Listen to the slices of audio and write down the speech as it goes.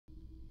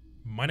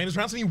My name is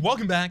Rhapsody,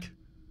 welcome back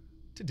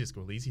to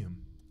Disco Elysium.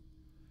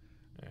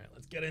 Alright,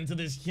 let's get into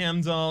this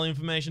Chemdoll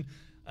information.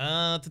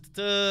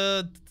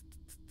 There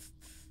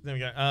we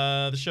go.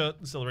 The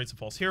shirt celebrates a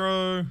false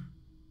hero.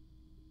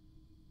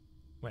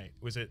 Wait,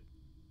 was it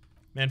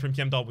Man from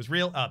Chemdoll was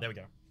real? Ah, there we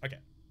go. Okay.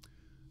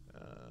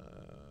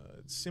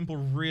 Simple,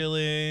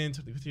 really.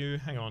 Totally with you.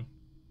 Hang on.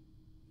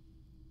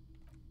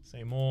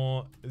 Say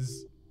more.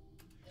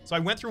 So I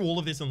went through all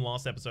of this in the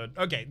last episode.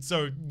 Okay,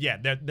 so yeah,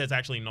 there's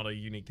actually not a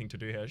unique thing to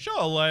do here.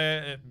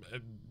 Sure,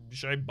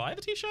 should I buy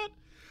the t-shirt?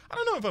 I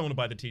don't know if I want to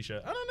buy the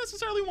t-shirt. I don't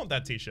necessarily want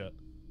that t-shirt.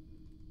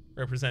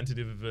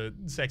 Representative of a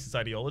sexist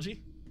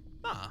ideology?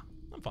 Nah,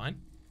 I'm fine.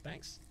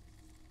 Thanks.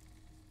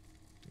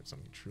 Do have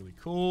something truly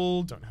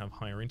cool. Don't have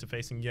higher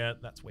interfacing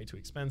yet. That's way too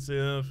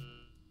expensive.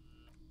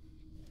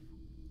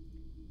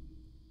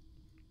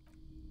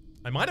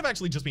 I might have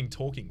actually just been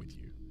talking with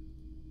you.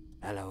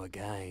 Hello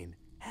again.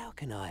 How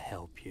can I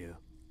help you?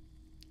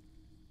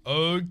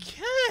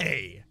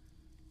 Okay.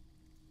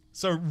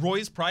 So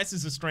Roy's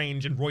prices are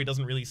strange and Roy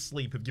doesn't really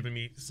sleep have given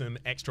me some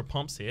extra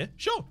pumps here.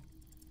 Sure.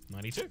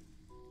 92.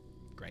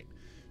 Great.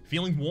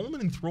 Feeling warm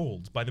and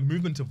enthralled by the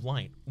movement of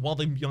light while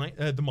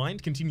the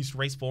mind continues to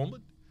race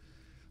forward.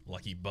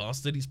 Lucky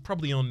bastard, he's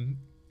probably on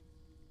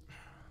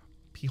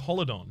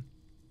Piholodon.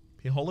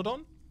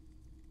 Piholodon?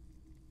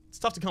 It's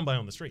tough to come by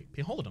on the street.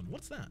 Piholodon,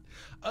 what's that?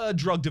 A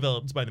drug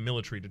developed by the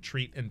military to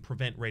treat and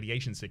prevent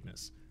radiation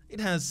sickness. It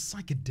has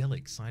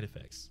psychedelic side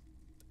effects.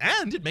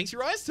 And it makes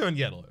your eyes turn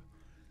yellow.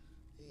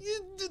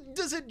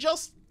 Does it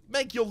just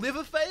make your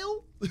liver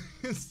fail?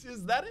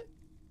 Is that it?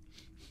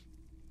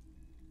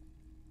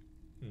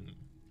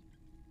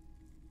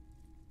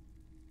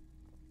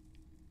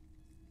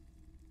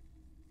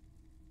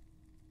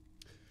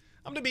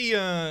 I'm gonna be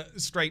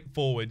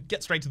straightforward,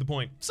 get straight to the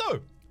point.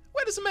 So,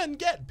 where does a man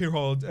get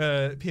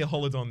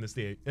Piholodon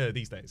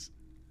these days?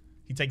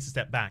 He takes a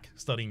step back,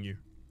 studying you.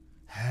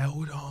 How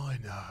would I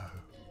know?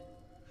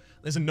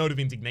 There's a note of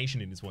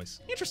indignation in his voice.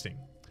 Interesting.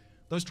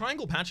 Those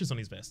triangle patches on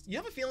his vest, you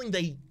have a feeling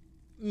they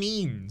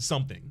mean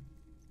something.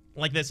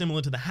 Like they're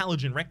similar to the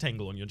halogen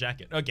rectangle on your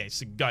jacket. Okay,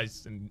 so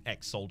guy's an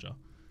ex-soldier.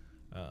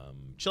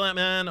 Chill out,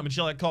 man. I'm a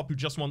chill out cop who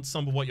just wants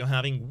some of what you're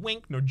having.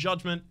 Wink, no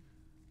judgment.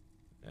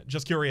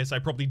 Just curious, I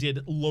probably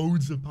did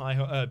loads of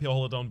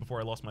Piholodon before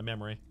I lost my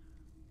memory.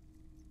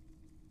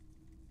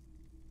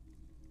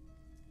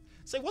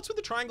 Say, what's with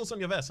the triangles on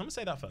your vest? I'm gonna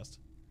say that first.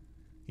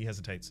 He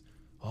hesitates.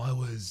 I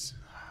was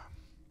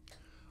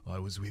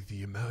with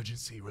the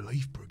Emergency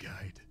Relief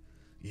Brigade,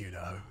 you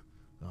know,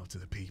 after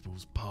the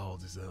People's Pile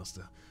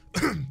disaster.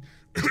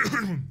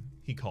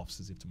 He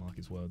coughs as if to mark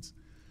his words.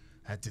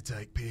 Had to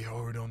take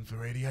Piholodon for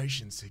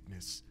radiation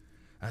sickness.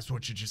 That's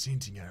what you're just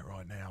hinting at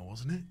right now,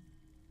 wasn't it?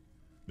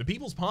 The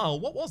People's Pile?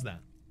 What was that?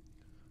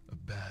 A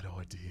bad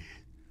idea.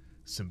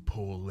 Some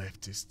poor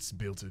leftists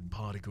built a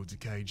particle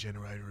decay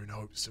generator in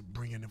hopes of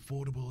bringing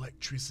affordable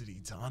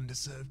electricity to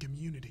underserved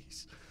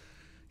communities.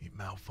 It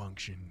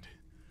malfunctioned.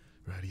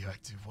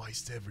 Radioactive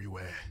waste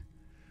everywhere.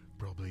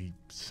 Probably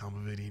some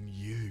of it in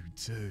you,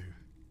 too.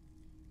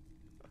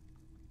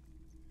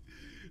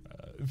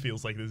 It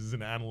feels like this is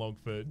an analog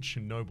for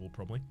Chernobyl,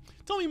 probably.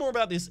 Tell me more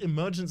about this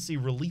Emergency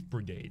Relief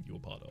Brigade you're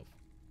part of.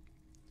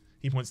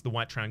 He points to the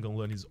white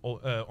triangle and his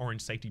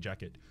orange safety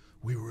jacket.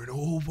 We were an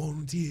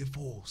all-volunteer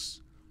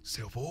force.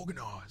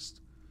 Self-organized.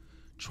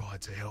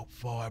 Tried to help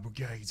fire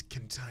brigades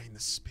contain the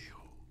spill.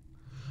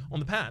 On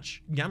the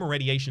patch, gamma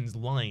radiation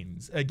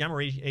lines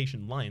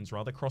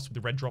cross with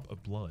the red drop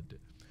of blood.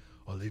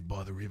 I lived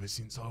by the river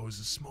since I was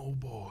a small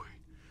boy.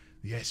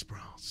 The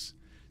Esperance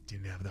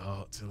didn't have the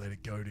heart to let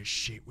it go to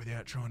shit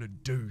without trying to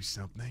do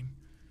something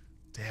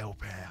to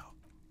help out.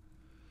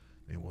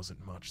 There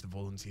wasn't much the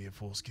volunteer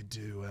force could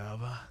do,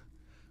 however.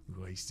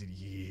 We wasted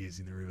years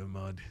in the river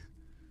mud.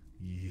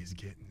 Years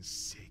getting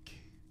sick.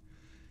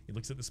 He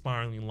looks at the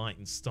spiraling light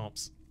and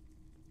stops.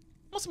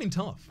 Must have been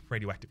tough.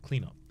 Radioactive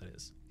cleanup, that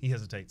is. He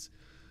hesitates.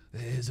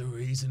 There's a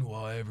reason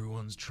why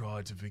everyone's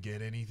tried to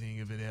forget anything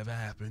if it ever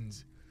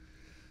happened.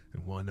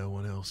 And why no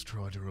one else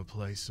tried to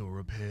replace or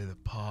repair the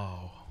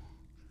pile.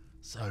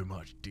 So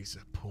much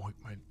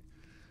disappointment.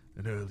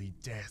 And early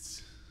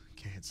deaths.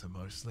 Cancer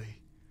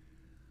mostly.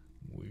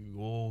 We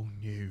all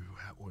knew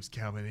that was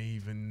coming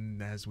even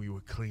as we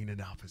were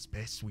cleaning up as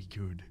best we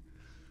could.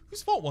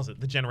 Whose fault was it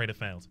the generator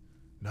failed?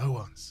 No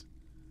one's.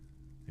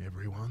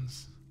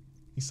 Everyone's.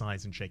 He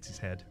sighs and shakes his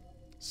head.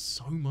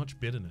 So much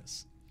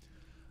bitterness.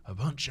 A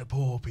bunch of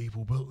poor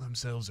people built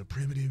themselves a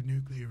primitive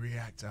nuclear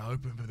reactor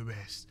hoping for the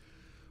best.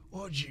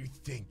 What do you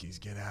think is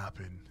gonna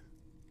happen?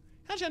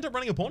 How'd you end up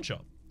running a pawn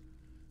shop?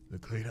 The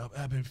cleanup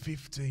happened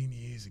 15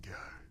 years ago.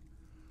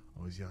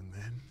 I was young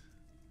then.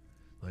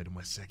 Later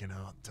my second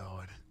heart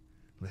died.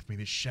 Left me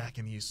this shack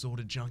and the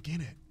assorted junk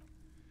in it.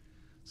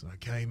 So I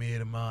came here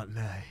to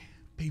Martinez.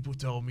 People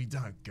told me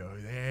don't go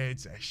there,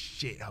 it's a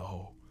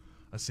shithole.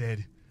 I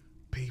said,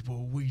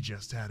 people, we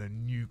just had a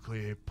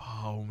nuclear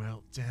pile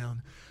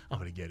meltdown. I'm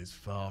gonna get as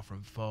far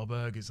from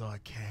Farburg as I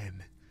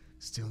can.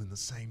 Still in the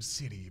same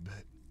city,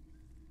 but...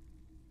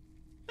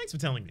 Thanks for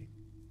telling me.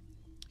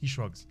 He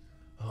shrugs.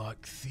 I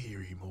like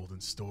theory more than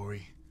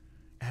story.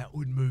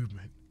 Outward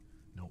movement,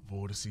 not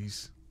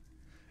vortices.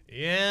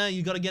 Yeah,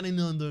 you gotta get in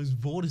on those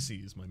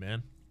vortices, my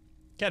man.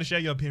 Care to share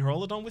your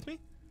Pyrolodon with me?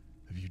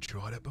 Have you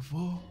tried it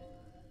before?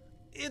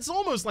 It's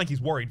almost like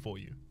he's worried for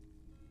you.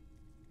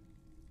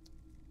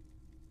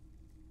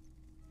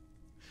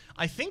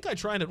 I think I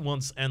tried it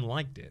once and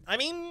liked it. I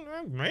mean,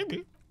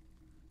 maybe.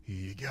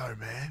 Here you go,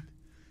 man.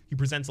 He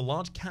presents a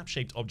large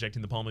cap-shaped object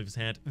in the palm of his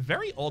hand.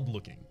 Very odd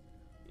looking.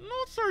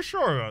 Not so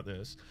sure about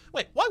this.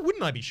 Wait, why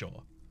wouldn't I be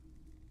sure?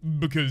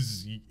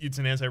 Because it's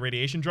an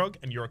anti-radiation drug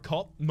and you're a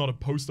cop, not a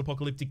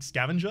post-apocalyptic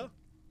scavenger?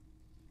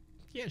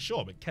 Yeah,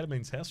 sure, but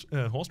ketamine's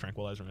horse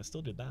tranquilizer and I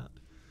still did that.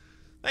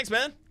 Thanks,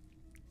 man.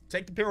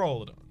 Take the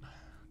Pyrolodon.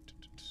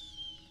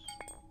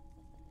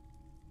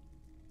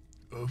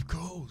 Of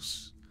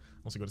course.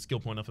 Also got a skill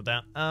point off of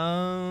that.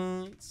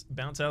 Let's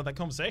bounce out of that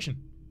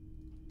conversation.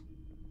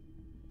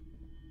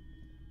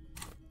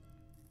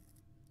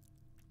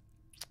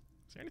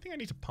 Is there anything I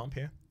need to pump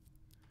here?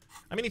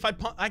 I mean, if I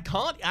pump,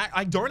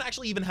 I don't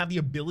actually even have the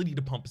ability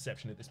to pump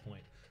perception at this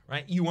point,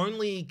 right? You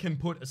only can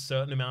put a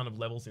certain amount of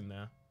levels in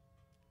there.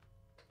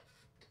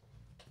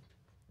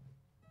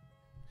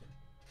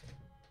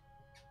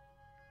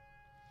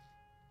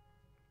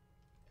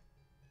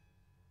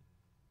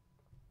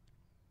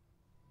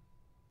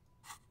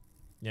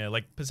 Yeah,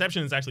 like,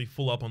 perception is actually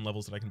full up on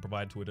levels that I can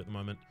provide to it at the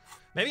moment.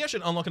 Maybe I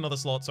should unlock another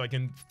slot so I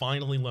can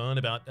finally learn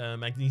about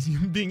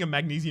magnesium being a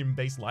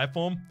magnesium-based life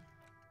form.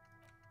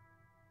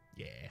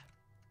 Yeah.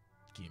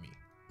 Gimme.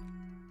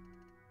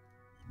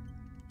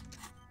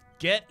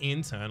 Get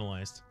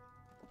internalized.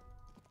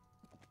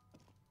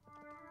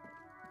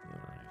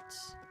 Alright.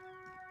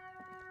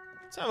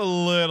 Let's have a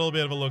little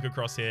bit of a look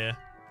across here.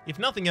 If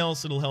nothing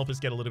else, it'll help us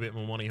get a little bit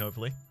more money,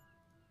 hopefully.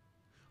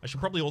 I should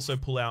probably also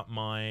pull out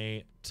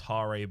my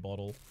Tare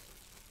bottle.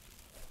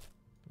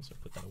 Also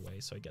put that away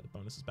so I get the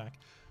bonuses back.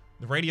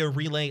 The radio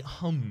relay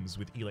hums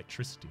with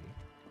electricity.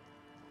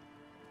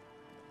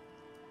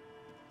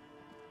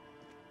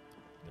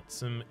 Got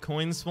some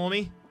coins for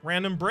me.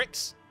 Random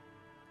bricks.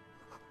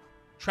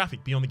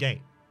 Traffic beyond the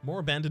gate.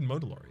 More abandoned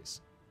motor lorries.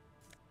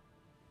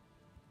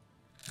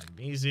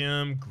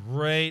 Magnesium.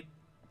 Great.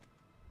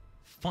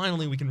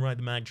 Finally, we can ride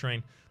the mag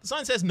train. The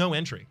sign says no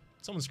entry.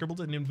 Someone scribbled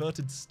an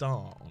inverted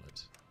star on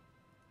it.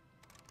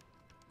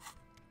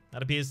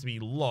 That appears to be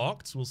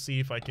locked. We'll see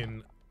if I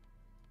can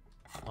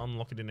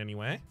unlock it in any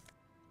way.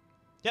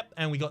 Yep,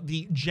 and we got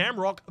the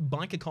Jamrock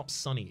Biker Cop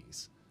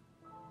Sunnies.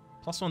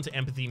 +1 to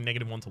empathy,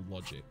 -1 to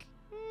logic.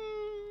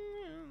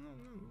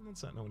 Not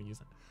certain I want to use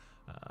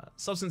that.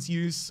 Substance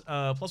use,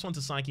 +1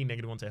 to psyche,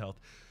 -1 to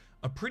health.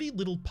 A pretty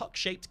little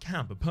puck-shaped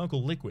cap of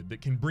purple liquid that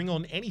can bring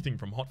on anything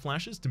from hot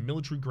flashes to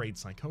military-grade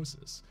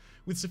psychosis.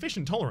 With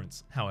sufficient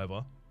tolerance,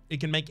 however, it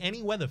can make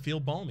any weather feel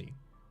balmy.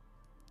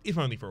 If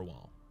only for a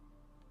while.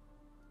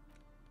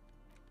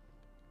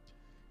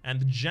 And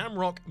the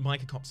Jamrock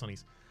Biker Cop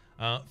Sunnies.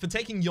 For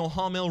taking your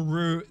Harmel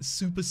Rue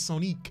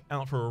Supersonique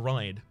out for a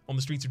ride on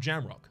the streets of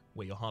Jamrock,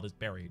 where your heart is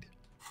buried.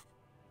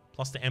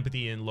 +to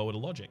empathy and lower to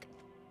logic.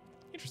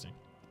 Interesting.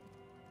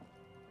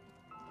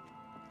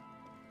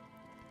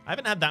 I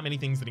haven't had that many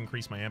things that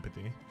increase my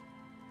empathy.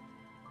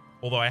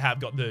 Although I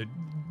have got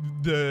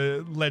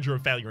the Ledger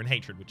of Failure and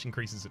Hatred, which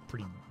increases it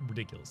pretty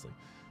ridiculously.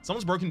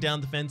 Someone's broken down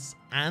the fence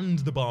and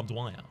the barbed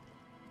wire.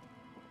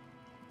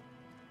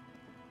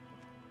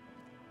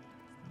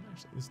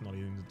 Actually, this is not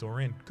even the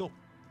door in. Cool.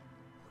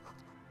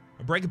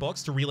 A breaker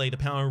box to relay the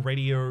power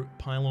radio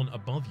pylon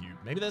above you.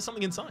 Maybe there's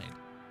something inside.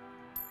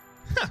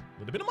 Ha!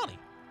 With a bit of money.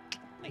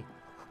 Neat.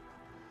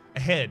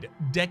 Ahead,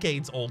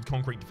 decades-old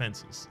concrete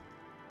defenses.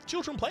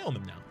 Children play on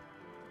them now.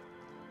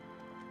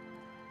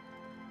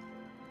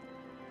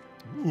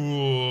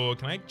 Ooh,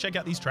 can I check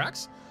out these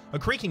tracks? A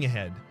creaking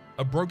ahead.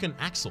 A broken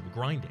axle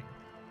grinding.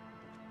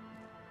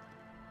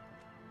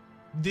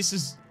 This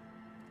is...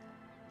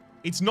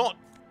 It's not...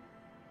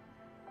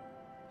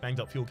 Banged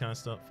up fuel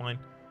canister, fine.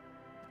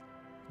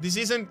 This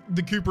isn't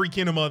the Coopery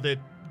Kinema that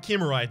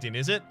Kim arrived in,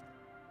 is it?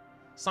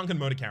 Sunken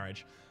motor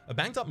carriage. A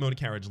banged up motor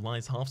carriage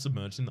lies half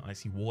submerged in the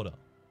icy water,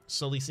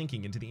 slowly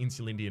sinking into the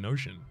insular Indian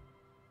Ocean.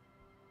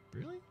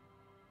 Really?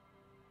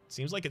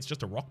 Seems like it's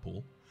just a rock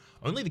pool.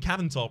 Only the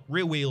cabin top,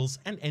 rear wheels,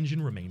 and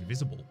engine remain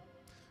visible.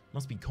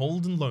 Must be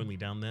cold and lonely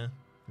down there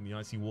in the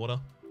icy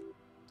water.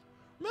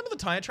 Remember the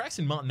tire tracks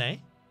in Martinez?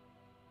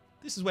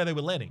 This is where they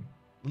were leading,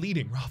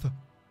 rather.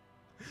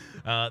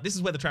 This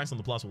is where the tracks on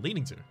the Plus were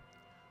leading to.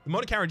 The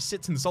motor carriage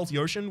sits in the salty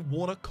ocean,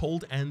 water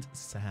cold and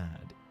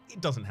sad.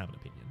 It doesn't have an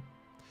opinion.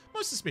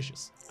 Most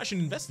suspicious. I should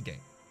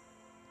investigate.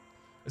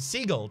 A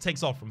seagull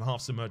takes off from the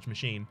half-submerged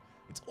machine.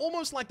 It's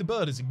almost like the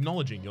bird is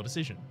acknowledging your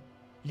decision.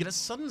 You get a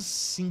sudden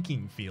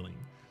sinking feeling.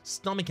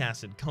 Stomach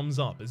acid comes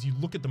up as you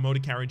look at the motor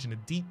carriage in a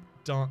deep,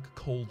 dark,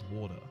 cold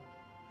water.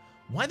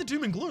 Why the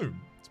doom and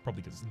gloom? It's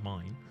probably because it's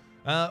mine.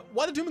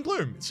 Why the doom and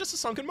gloom? It's just a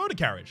sunken motor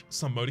carriage.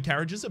 Some motor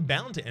carriages are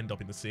bound to end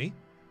up in the sea.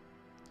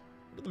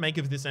 What do they make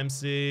of this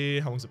MC?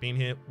 How long's it been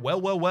here?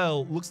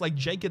 Well. Looks like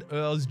Jacob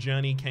Earl's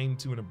journey came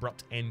to an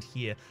abrupt end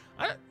here.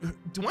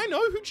 Do I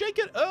know who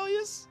Jacob Earl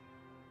is?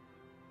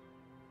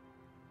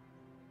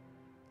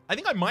 I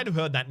think I might have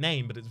heard that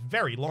name, but it's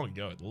very long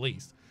ago at the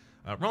least.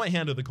 Right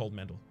hand of the cold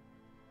metal.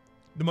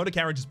 The motor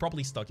carriage is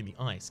properly stuck in the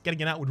ice.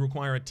 Getting it out would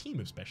require a team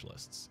of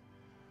specialists.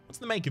 What's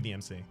the make of the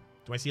MC?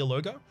 Do I see a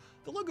logo?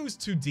 The logo is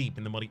too deep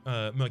in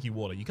the murky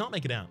water. You can't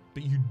make it out,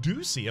 but you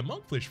do see a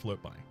monkfish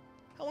float by.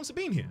 How long's it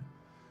been here?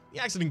 The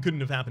accident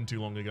couldn't have happened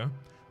too long ago.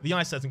 The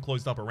ice hasn't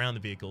closed up around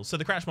the vehicle, so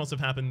the crash must have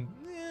happened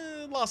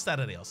last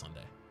Saturday or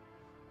Sunday.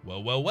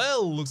 Well, well,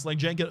 well, looks like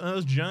Jacob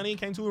Earth's journey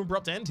came to an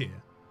abrupt end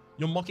here.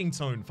 Your mocking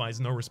tone finds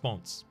no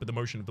response, but the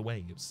motion of the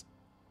waves.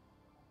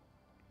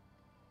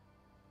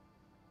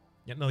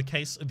 Yet another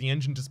case of the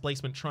engine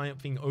displacement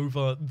triumphing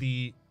over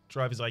the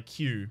driver's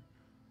IQ.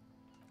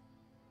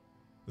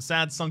 The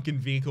sad sunken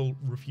vehicle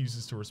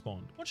refuses to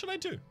respond. What should I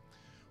do?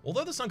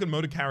 Although the sunken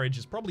motor carriage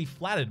is probably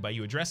flattered by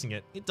you addressing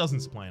it, it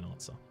doesn't supply an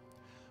answer.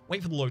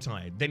 Wait for the low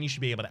tide, then you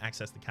should be able to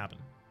access the cabin.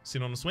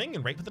 Sit on a swing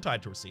and wait for the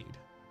tide to recede.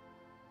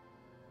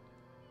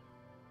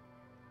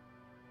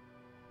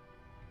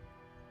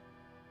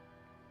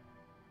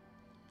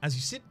 As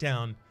you sit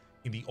down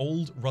in the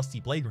old rusty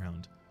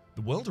playground,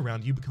 the world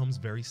around you becomes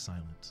very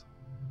silent.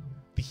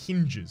 The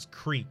hinges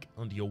creak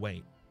under your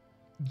weight,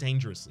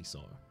 dangerously so.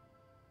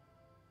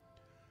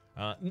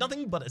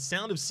 Nothing but a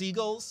sound of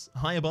seagulls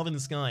high above in the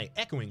sky,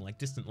 echoing like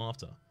distant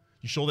laughter.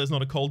 You sure there's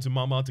not a call to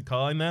Mama to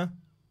car in there?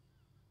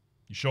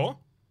 You sure?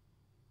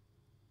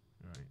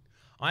 Alright.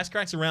 Ice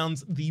cracks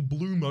around the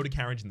blue motor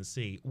carriage in the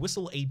sea.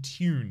 Whistle a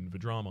tune for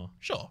drama.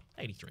 Sure,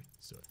 83.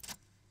 Let's do it.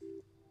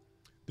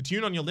 The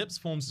tune on your lips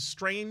forms a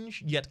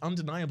strange, yet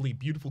undeniably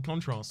beautiful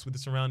contrast with the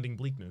surrounding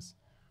bleakness.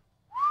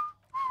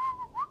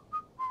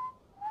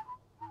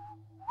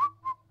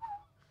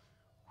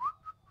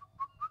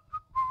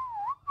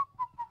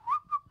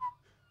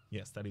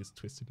 Yes, that is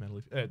Twisted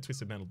Metal,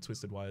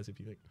 Twisted Wires, if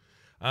you think.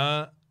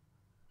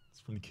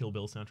 It's from the Kill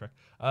Bill soundtrack.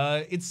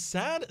 It's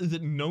sad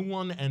that no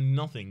one and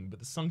nothing but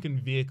the sunken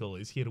vehicle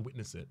is here to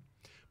witness it.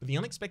 But the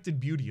unexpected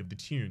beauty of the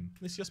tune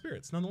lifts your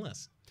spirits,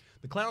 nonetheless.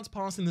 The clouds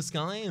pass in the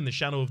sky, and the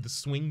shadow of the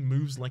swing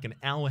moves like an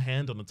hour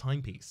hand on a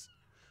timepiece.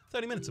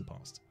 30 minutes have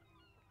passed.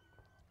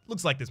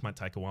 Looks like this might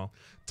take a while.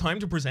 Time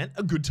to present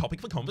a good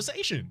topic for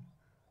conversation.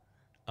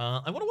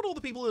 I wonder what all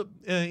the people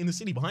in the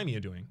city behind me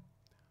are doing.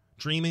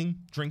 Dreaming,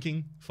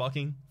 drinking,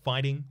 fucking,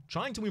 fighting,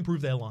 trying to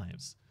improve their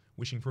lives,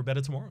 wishing for a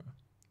better tomorrow.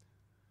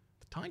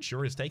 The tide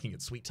sure is taking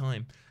its sweet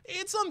time.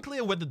 It's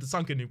unclear whether the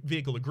sunken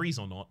vehicle agrees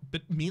or not,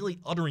 but merely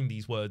uttering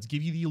these words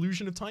give you the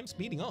illusion of time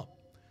speeding up.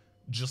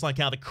 Just like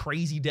how the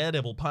crazy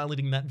daredevil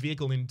piloting that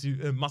vehicle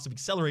into must have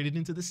accelerated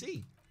into the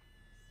sea.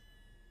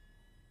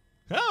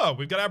 Oh,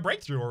 we've got our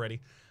breakthrough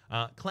already.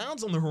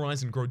 Clouds on the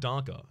horizon grow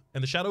darker,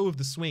 and the shadow of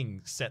the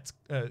swing set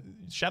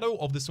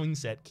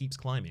keeps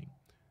climbing.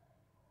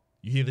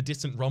 You hear the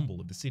distant rumble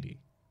of the city.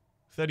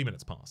 30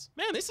 minutes pass.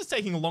 Man, this is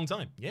taking a long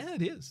time. Yeah,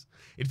 it is.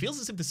 It feels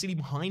as if the city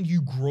behind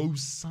you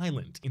grows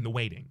silent in the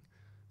waiting.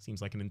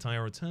 Seems like an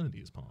entire eternity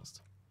has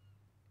passed.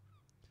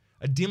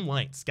 A dim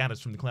light scatters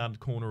from the cloud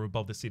cover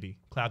above the city.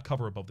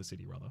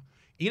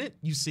 In it,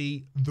 you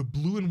see the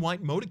blue and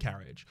white motor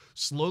carriage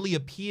slowly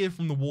appear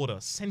from the water,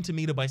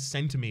 centimeter by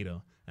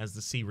centimeter, as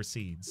the sea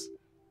recedes.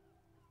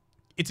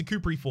 It's a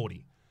Cupri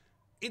 40.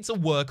 It's a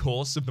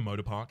workhorse of the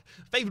motor park,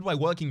 favored by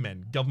working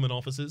men, government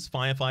officers,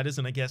 firefighters,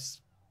 and I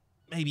guess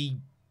maybe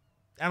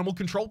animal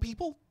control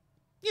people?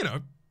 You know,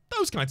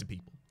 those kinds of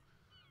people.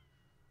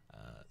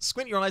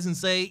 Squint your eyes and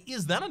say,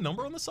 is that a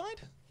number on the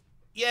side?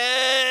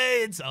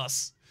 Yeah, it's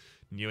us.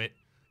 Knew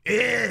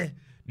it.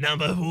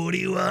 Number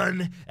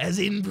 41, as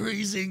in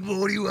precinct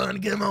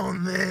 41. Come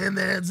on, man,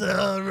 that's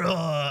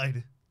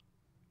alright.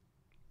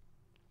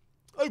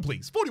 Oh,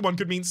 please, 41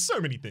 could mean so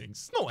many things.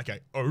 It's not like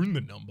I own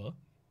the number.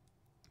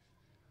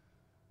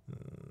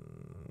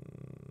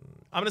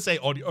 I'm gonna say,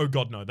 oh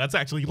god, no. That's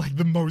actually like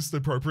the most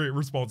appropriate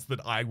response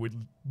that I would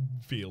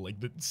feel, like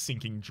the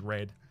sinking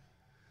dread.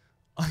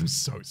 I'm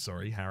so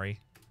sorry, Harry.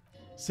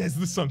 Says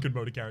the sunken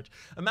motor carriage.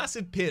 A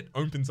massive pit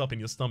opens up in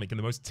your stomach and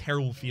the most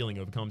terrible feeling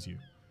overcomes you.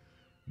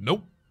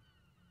 Nope.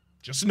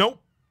 Just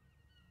nope.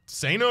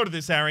 Say no to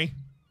this, Harry.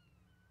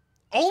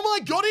 Oh my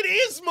god, it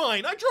is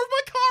mine! I drove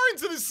my car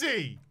into the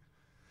sea!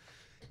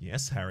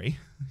 Yes, Harry,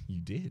 you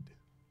did.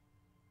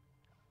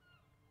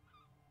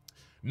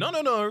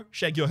 No.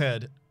 Shake your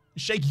head.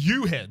 Shake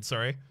you head,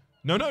 sorry.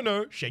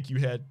 No. Shake you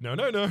head. No.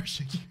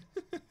 Shake you.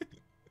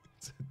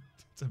 It's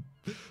a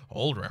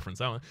old reference,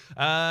 that one.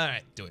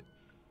 Alright, do it.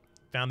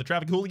 Found the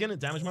traffic hooligan, it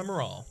damaged my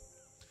morale.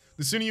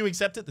 The sooner you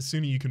accept it, the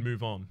sooner you can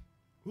move on.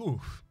 Ooh,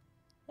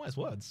 wise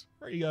words.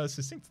 Very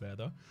succinct there,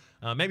 though.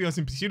 Maybe I was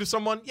in pursuit of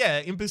someone?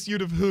 Yeah, in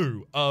pursuit of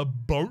who? A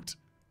boat?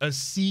 A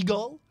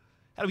seagull?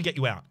 How do we get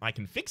you out? I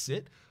can fix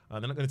it. They're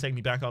not going to take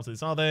me back after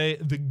this, are they?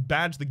 The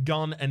badge, the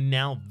gun, and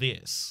now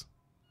this.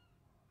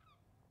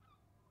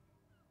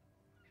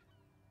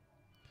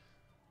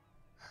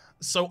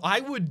 So I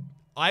would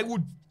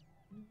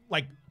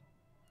like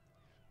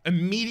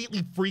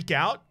immediately freak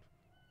out,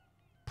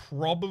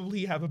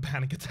 probably have a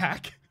panic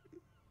attack,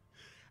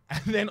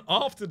 and then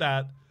after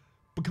that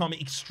become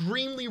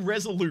extremely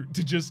resolute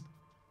to just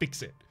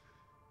fix it.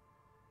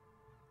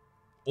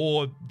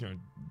 Or, you know,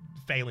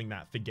 Failing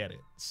that, forget it.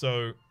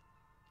 So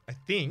I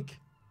think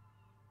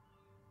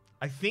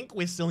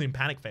we're still in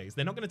panic phase.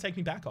 They're not going to take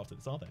me back after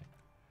this, are they?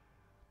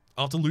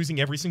 After losing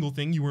every single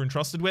thing you were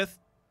entrusted with,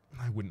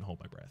 I wouldn't hold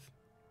my breath.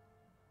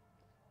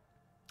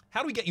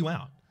 How do we get you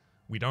out?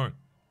 We don't.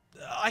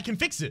 I can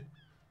fix it.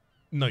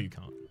 No, you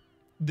can't.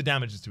 The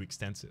damage is too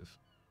extensive.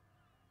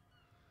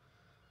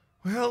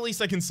 Well, at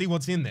least I can see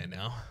what's in there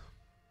now.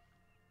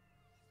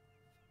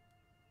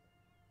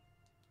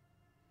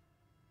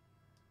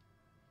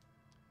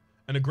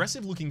 An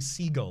aggressive-looking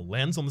seagull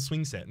lands on the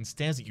swing set and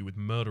stares at you with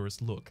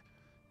murderous look.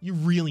 You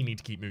really need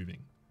to keep moving.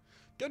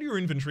 Go to your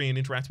inventory and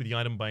interact with the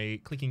item by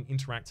clicking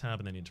Interact tab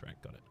and then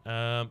Interact. Got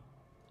it.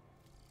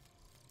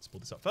 Let's pull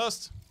this up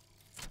first.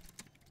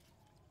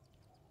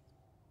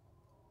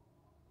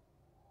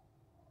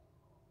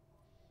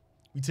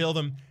 We tell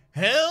them,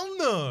 hell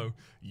no!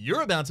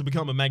 You're about to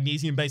become a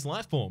magnesium-based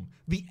life form.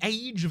 The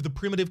age of the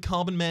primitive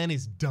carbon man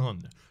is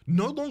done.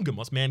 No longer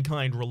must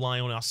mankind rely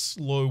on our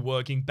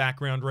slow-working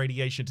background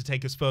radiation to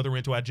take us further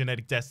into our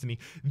genetic destiny.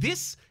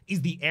 This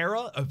is the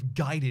era of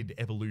guided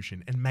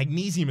evolution, and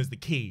magnesium is the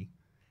key.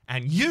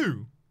 And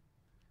you're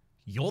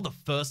the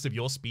first of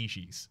your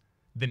species.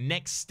 The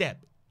next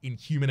step in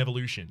human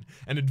evolution.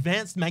 An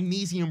advanced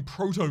magnesium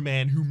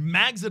proto-man who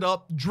mags it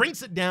up,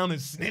 drinks it down,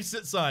 and sniffs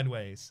it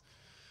sideways.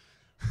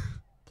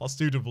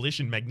 +2 to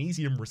volition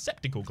magnesium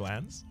receptacle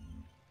glands.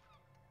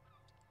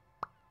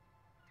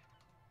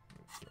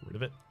 Get rid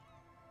of it.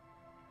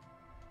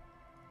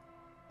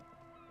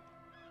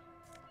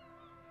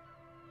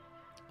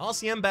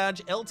 RCM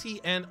badge,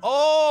 LTN.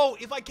 Oh,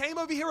 if I came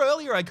over here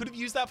earlier, I could have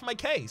used that for my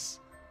case.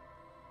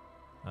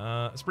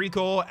 Esprit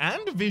Corps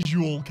and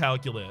visual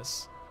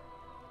calculus.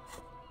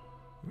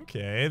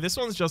 Okay, this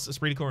one's just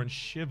Esprit Corps and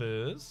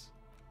shivers.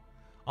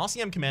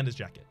 RCM commander's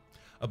jacket.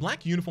 A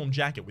black uniform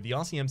jacket with the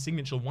RCM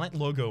signature white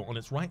logo on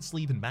its right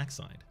sleeve and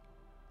backside.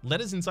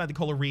 Letters inside the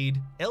collar read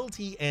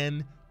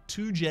LTN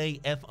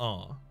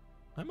 2JFR.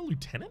 I'm a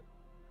lieutenant?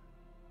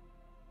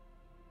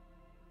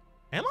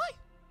 Am I?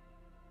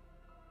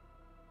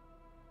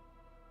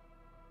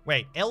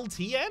 Wait,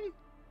 LTN?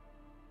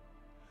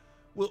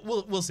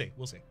 We'll see.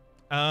 We'll see.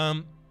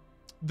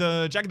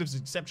 The jacket is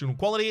exceptional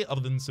quality other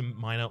than some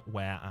minor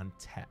wear and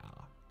tear.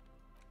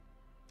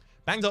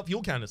 Banged up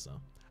fuel canister.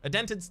 A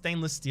dented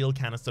stainless steel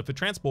canister for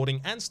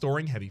transporting and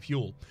storing heavy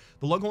fuel.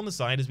 The logo on the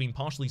side has been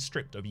partially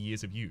stripped over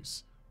years of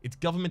use. Its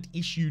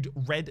government-issued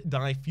red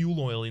dye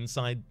fuel oil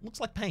inside looks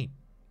like paint,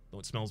 though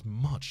it smells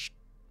much,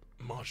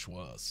 much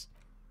worse.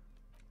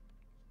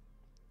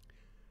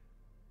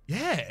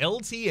 Yeah,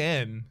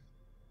 LTN.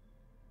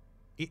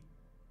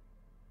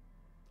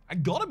 I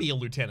gotta be a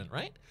lieutenant,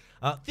 right?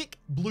 Thick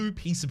blue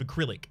piece of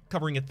acrylic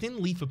covering a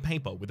thin leaf of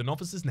paper with an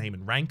officer's name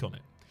and rank on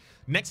it.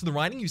 Next to the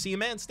writing, you see a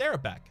man stare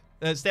back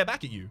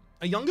at you.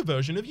 A younger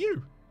version of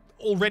you.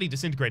 Already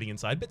disintegrating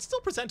inside, but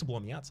still presentable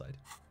on the outside.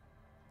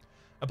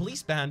 A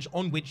police badge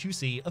on which you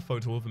see a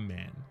photo of a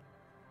man.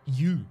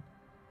 You.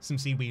 Some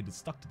seaweed is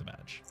stuck to the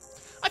badge.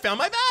 I found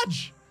my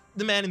badge!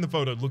 The man in the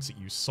photo looks at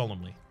you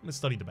solemnly. Let's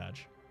study the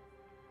badge.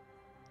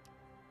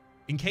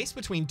 Encased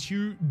between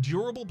two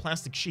durable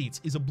plastic sheets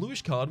is a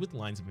bluish card with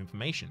lines of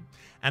information,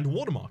 and a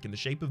watermark in the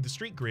shape of the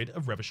street grid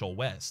of Revachol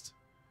West.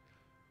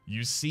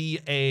 You see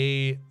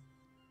a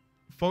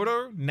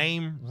photo,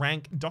 name,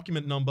 rank,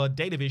 document number,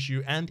 date of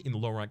issue, and in the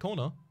lower right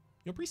corner,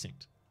 your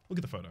precinct. Look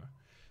at the photo.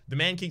 The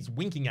man keeps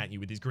winking at you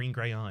with his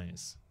green-grey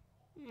eyes.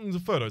 The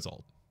photo's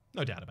old,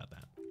 no doubt about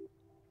that.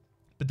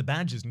 But the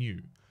badge is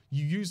new.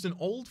 You used an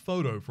old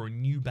photo for a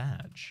new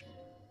badge.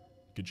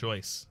 Good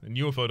choice. A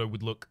newer photo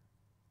would look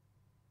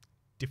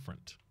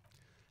different.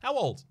 How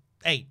old?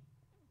 8,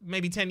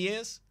 maybe 10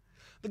 years?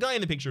 The guy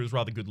in the picture is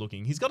rather good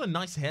looking. He's got a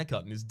nice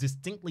haircut and is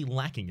distinctly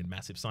lacking in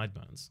massive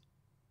sideburns.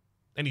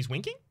 And he's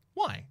winking?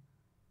 Why?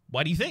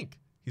 Why do you think?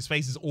 His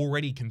face is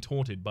already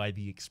contorted by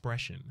the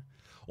expression,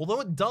 although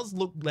it does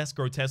look less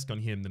grotesque on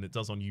him than it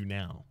does on you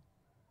now.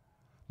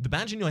 The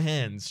badge in your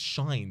hands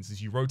shines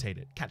as you rotate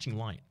it, catching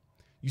light.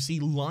 You see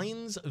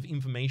lines of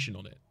information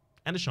on it,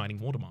 and a shining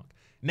watermark.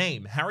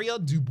 Name, Harrier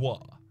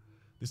Dubois.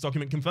 This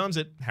document confirms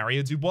it.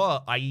 Harrier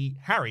Dubois, i.e.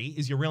 Harry,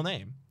 is your real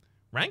name.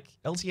 Rank,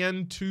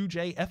 LTN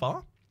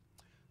 2JFR.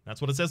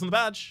 That's what it says on the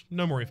badge.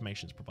 No more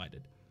information is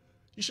provided.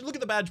 You should look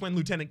at the badge when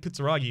Lieutenant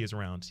Kutsuragi is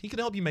around. He can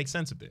help you make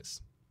sense of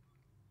this.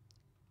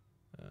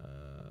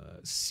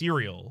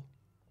 Serial.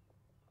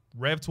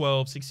 Rev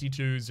 12,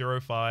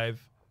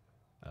 6205,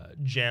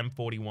 Jam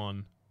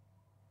 41.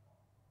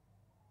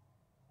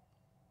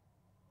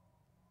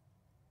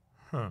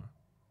 Huh.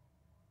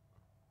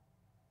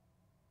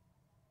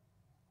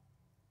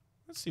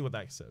 Let's see what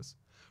that says.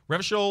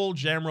 Revachol,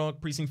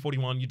 Jamrock, Precinct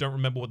 41. You don't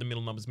remember what the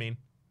middle numbers mean?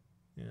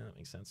 Yeah, that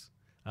makes sense.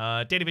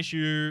 Date of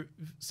issue,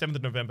 7th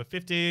of November,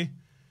 50.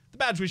 The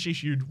badge was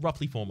issued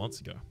roughly 4 months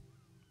ago.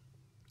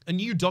 A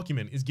new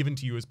document is given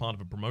to you as part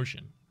of a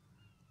promotion,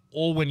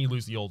 or when you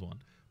lose the old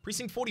one.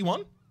 Precinct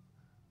 41?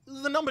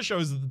 The number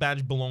shows that the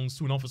badge belongs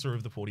to an officer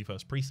of the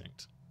 41st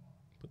Precinct.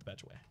 Put the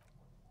badge away.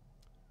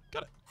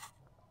 Got it.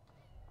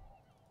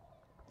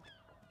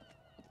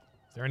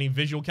 Is there any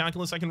visual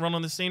calculus I can run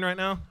on this scene right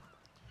now?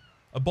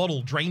 A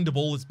bottle drained of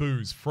all its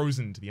booze,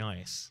 frozen to the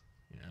ice.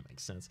 Yeah, that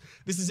makes sense.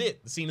 This is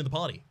it, the scene of the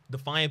party. The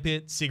fire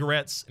pit,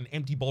 cigarettes, and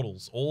empty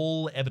bottles,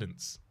 all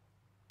evidence.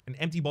 And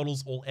empty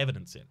bottles, all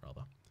evidence it,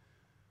 rather.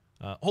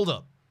 Hold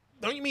up.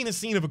 Don't you mean a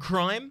scene of a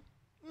crime?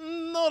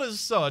 Not as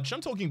such. I'm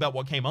talking about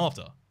what came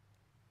after.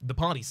 The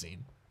party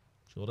scene.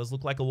 Sure does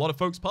look like a lot of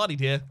folks partied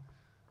here.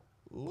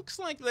 Looks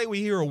like they were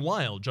here a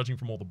while, judging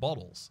from all the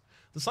bottles.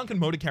 The sunken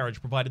motor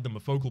carriage provided them a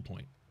focal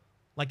point.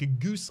 Like a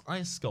goose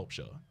ice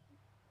sculpture.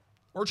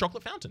 Or a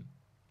chocolate fountain.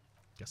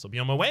 Guess I'll be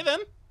on my way then.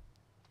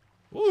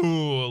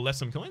 Ooh, left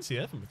some coins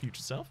here from my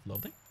future self.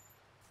 Lovely.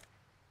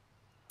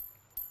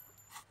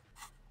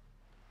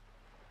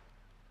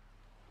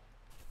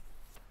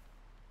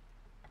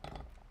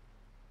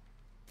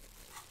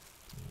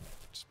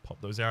 Just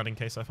pop those out in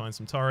case I find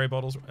some Tare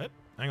bottles.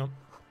 Hang on.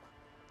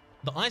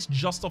 The ice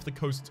just off the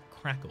coast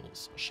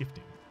crackles,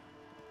 shifting.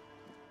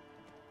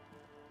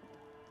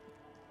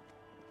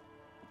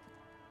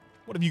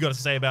 What have you got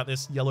to say about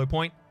this, Yellow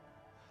Point?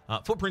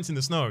 Footprints in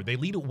the snow. They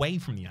lead away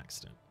from the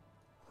accident.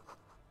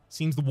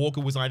 Seems the walker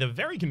was either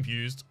very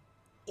confused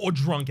or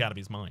drunk out of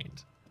his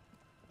mind.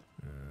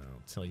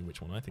 I'll tell you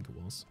which one I think it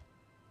was.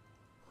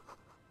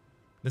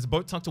 There's a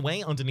boat tucked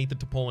away underneath the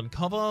tarpaulin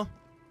cover.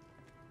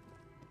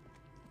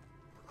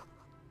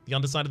 The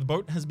underside of the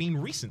boat has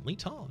been recently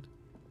tarred.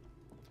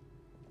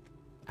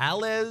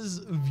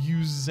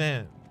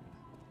 Elysium.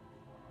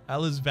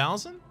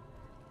 Elysium?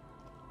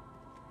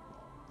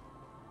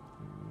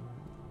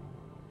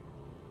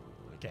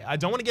 Okay, I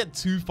don't want to get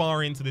too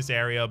far into this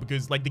area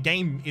because, like, the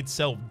game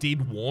itself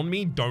did warn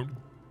me, don't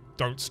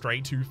stray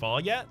too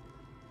far yet.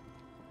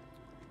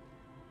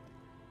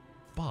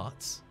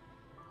 But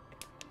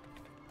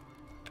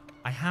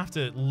I have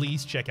to at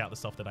least check out the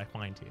stuff that I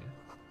find here.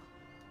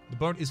 The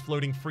boat is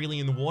floating freely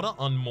in the water,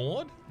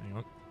 unmoored. Hang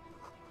on.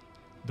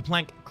 The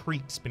plank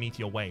creaks beneath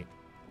your weight.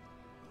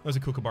 Those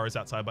are kookaburras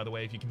outside, by the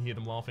way, if you can hear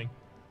them laughing.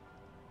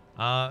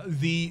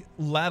 The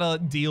ladder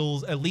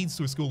leads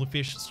to a school of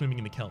fish swimming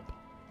in the kelp.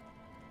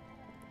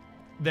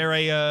 They're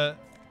a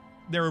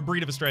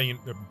breed of Australian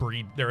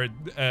They're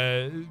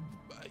a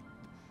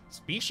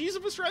species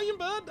of Australian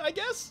bird, I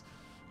guess.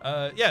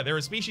 Yeah, they're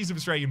a species of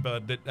Australian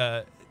bird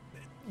that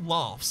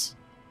laughs.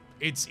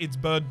 Its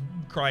bird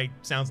cry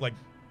sounds like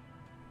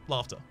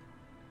laughter.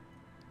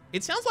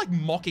 It sounds like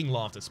mocking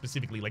laughter,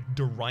 specifically like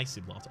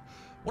derisive laughter.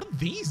 What are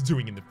these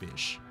doing in the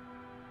fish?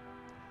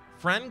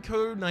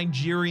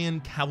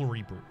 Franco-Nigerian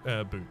cavalry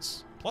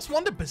boots.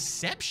 +1 to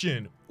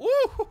perception.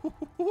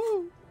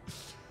 Ooh.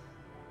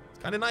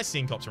 Kind of nice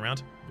seeing cops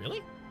around.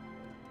 Really?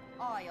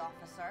 Aye,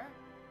 officer.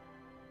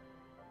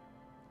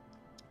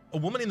 A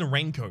woman in a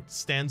raincoat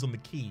stands on the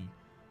quay,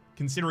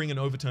 considering an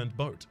overturned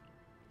boat.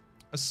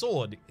 A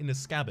sword in a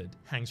scabbard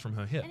hangs from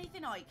her hip.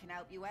 Anything I can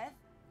help you with?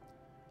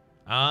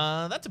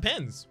 That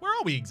depends. Where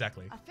are we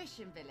exactly? A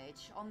fishing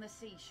village on the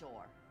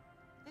seashore.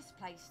 This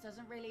place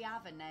doesn't really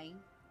have a name.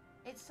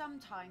 It's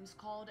sometimes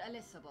called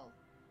Elysium.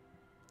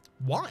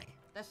 Why?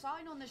 The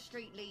sign on the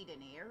street leading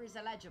here is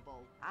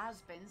illegible.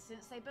 Has been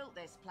since they built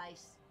this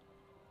place.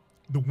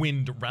 The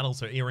wind rattles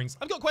her earrings.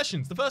 I've got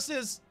questions. The first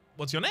is,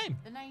 what's your name?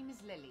 The name is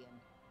Lilienne.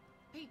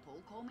 People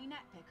call me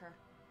Netpicker.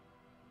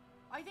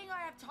 I think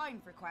I have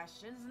time for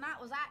questions, and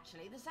that was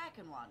actually the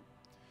second one.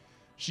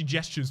 She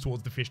gestures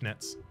towards the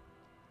fishnets.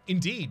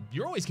 Indeed,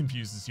 you're always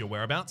confused as to your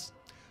whereabouts.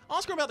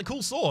 Ask her about the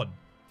cool sword.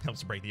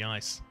 Helps to break the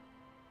ice.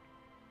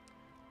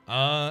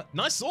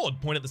 Nice sword.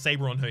 Point at the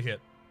saber on her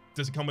hip.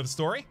 Does it come with a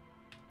story?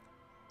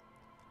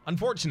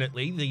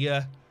 Unfortunately,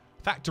 the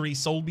factory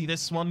sold me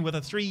this one with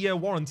a 3-year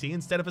warranty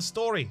instead of a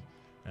story.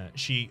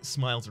 She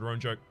smiles at her own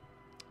joke.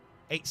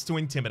 It's to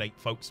intimidate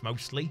folks,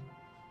 mostly.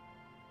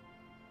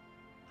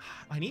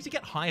 I need to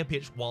get higher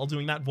pitched while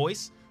doing that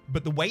voice,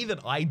 but the way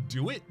that I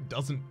do it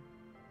doesn't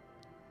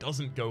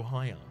go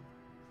higher.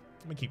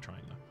 I'm gonna keep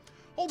trying though.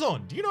 Hold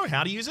on, do you know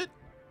how to use it?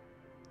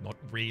 Not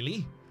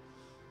really.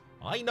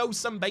 I know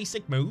some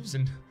basic moves,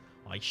 and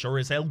I sure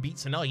as hell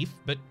beats a knife,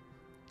 but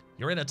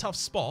you're in a tough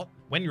spot.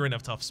 When you're in a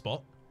tough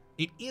spot,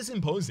 it is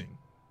imposing.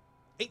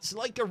 It's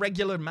like a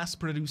regular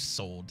mass-produced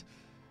sword.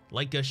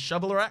 Like a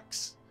shovel or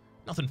axe.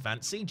 Nothing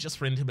fancy, just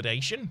for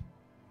intimidation.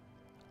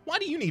 Why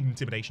do you need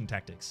intimidation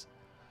tactics?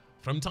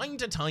 From time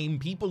to time,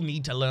 people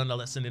need to learn a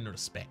lesson in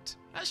respect.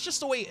 That's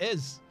just the way it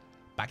is.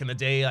 Back in the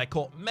day, I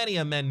caught many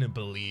a men and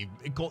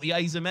it caught the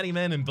eyes of many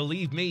men, and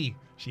believe me,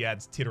 she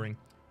adds, tittering,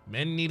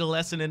 men need a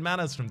lesson in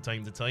manners from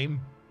time to time.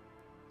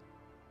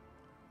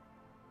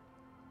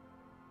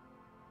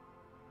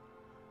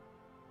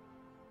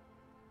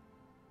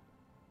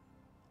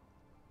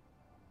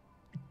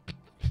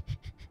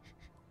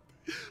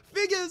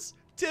 Figures,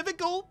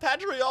 typical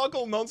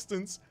patriarchal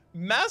nonsense,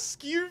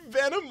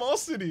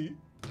 masculinity.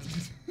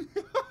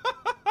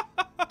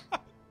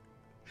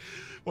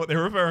 What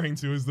they're referring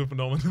to is the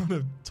phenomenon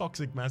of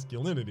toxic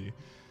masculinity.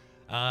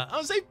 I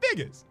would say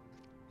figures.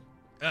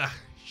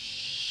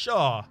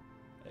 Sure,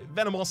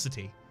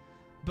 venomosity.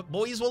 But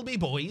boys will be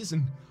boys,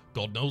 and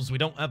God knows we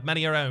don't have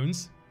many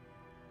around.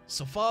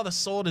 So far, the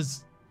sword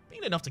has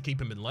Been enough to keep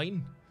him in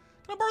line.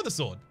 Can I borrow the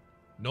sword?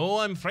 No,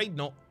 I'm afraid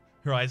not.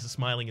 Her eyes are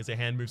smiling as her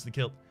hand moves the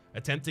kilt.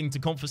 Attempting to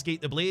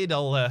confiscate the blade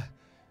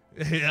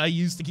I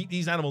used to keep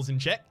these animals in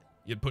check.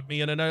 You'd put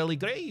me in an early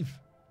grave.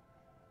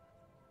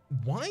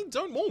 Why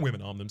don't more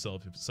women arm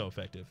themselves if it's so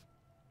effective?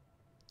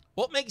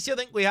 What makes you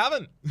think we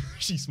haven't?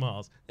 She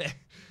smiles.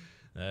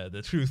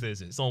 The truth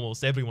is, it's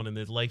almost everyone in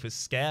this life is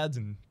scared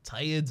and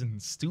tired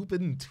and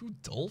stupid and too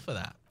dull for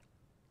that.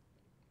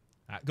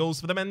 That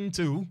goes for the men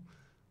too,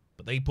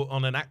 but they put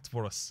on an act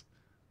for us.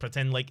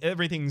 Pretend like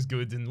everything's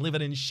good and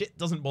living in shit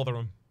doesn't bother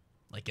them.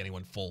 Like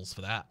anyone falls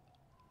for that.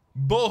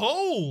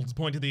 Behold!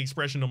 Pointed the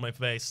expression on my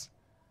face.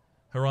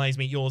 Her eyes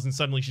meet yours and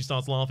suddenly she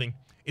starts laughing.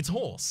 It's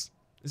hoarse,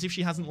 as if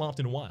she hasn't laughed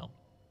in a while.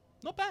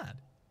 Not bad.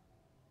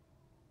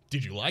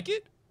 Did you like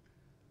it?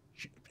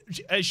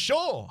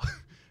 Sure.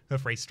 Her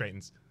face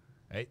straightens.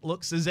 It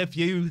looks as if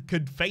you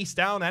could face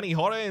down any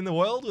horror in the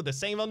world with the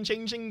same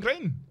unchanging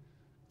grin.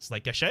 It's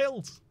like a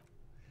shield.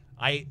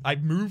 I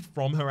moved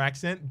from her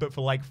accent, but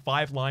for like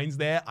 5 lines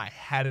there, I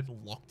had it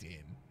locked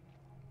in.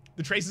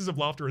 The traces of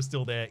laughter are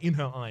still there, in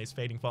her eyes,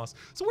 fading fast.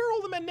 So where are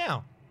all the men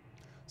now?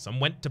 Some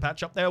went to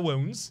patch up their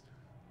wounds.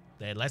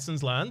 Their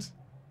lessons learned.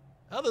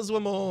 Others were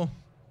more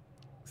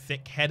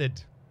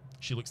thick-headed.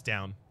 She looks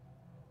down.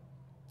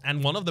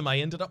 And one of them I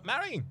ended up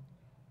marrying.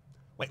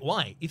 Wait,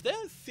 why? If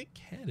they're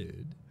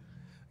thick-headed,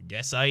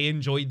 guess I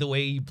enjoyed the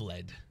way he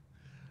bled.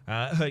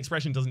 Her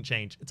expression doesn't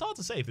change. It's hard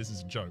to say if this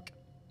is a joke.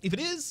 If it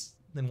is,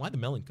 then why the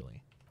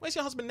melancholy? Where's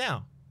your husband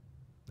now?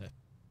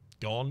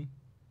 Gone.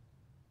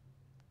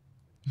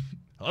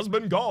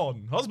 Husband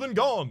gone. Husband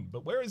gone.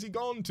 But where is he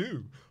gone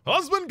to?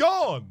 Husband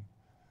gone.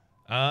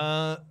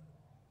 God,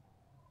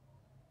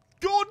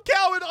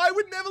 coward, I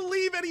would never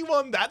leave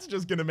anyone. That's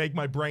just going to make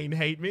my brain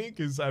hate me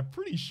because I'm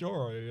pretty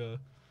sure I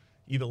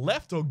either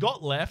left or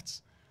got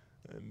left.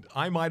 And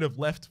I might have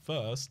left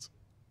first.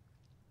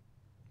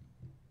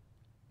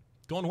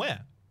 Gone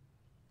where?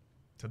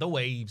 To the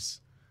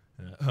waves.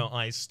 Her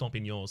eyes stop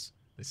in yours.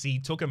 The sea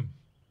took him.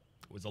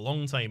 It was a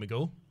long time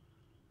ago.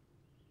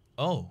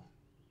 Oh.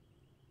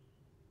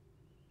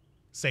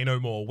 Say no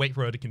more. Wait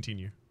for her to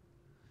continue.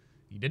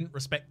 He didn't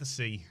respect the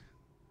sea.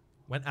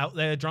 Went out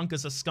there drunk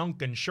as a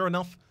skunk, and sure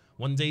enough,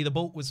 one day the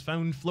boat was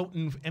found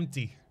floating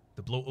empty.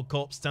 The bloated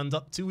corpse turned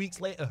up 2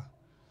 weeks later.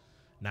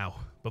 Now,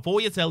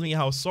 before you tell me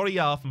how sorry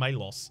you are for my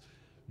loss,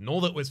 know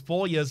that it was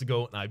 4 years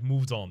ago and I've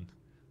moved on.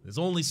 There's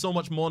only so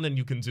much mourning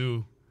you can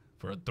do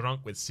for a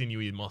drunk with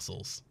sinewy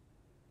muscles.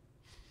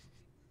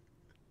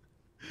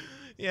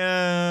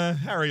 Yeah,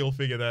 Harry will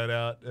figure that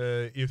out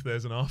if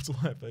there's an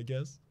afterlife, I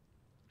guess.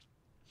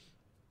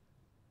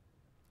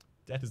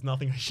 Death is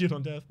nothing. I shit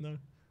on death, no.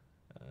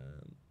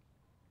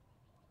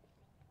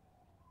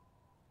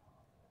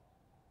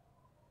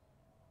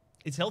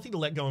 It's healthy to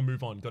let go and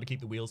move on. Got to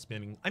keep the wheels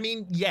spinning. I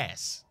mean,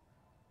 yes.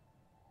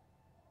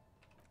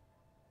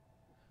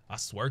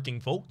 Us working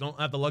folk don't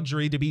have the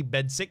luxury to be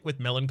bedsick with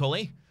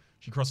melancholy.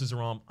 She crosses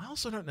her arm. I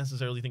also don't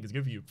necessarily think it's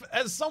good for you.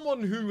 As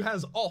someone who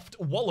has oft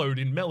wallowed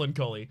in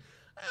melancholy,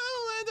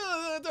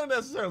 I don't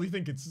necessarily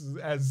think it's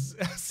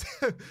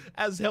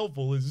as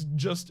helpful as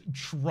just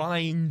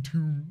trying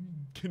to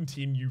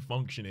continue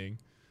functioning.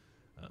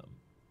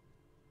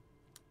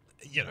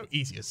 You know,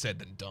 easier said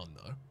than done,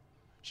 though.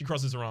 She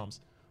crosses her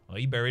arms.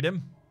 I buried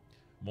him,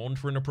 mourned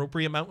for an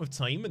appropriate amount of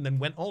time, and then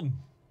went on.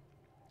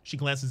 She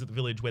glances at the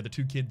village where the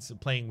 2 kids are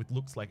playing with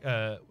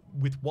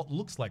what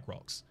looks like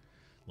rocks.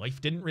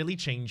 Life didn't really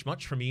change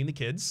much for me and the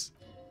kids.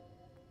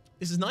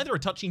 This is neither a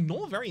touching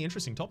nor a very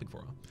interesting topic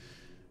for her.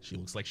 She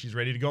looks like she's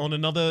ready to go on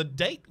another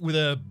date with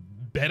a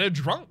better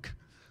drunk.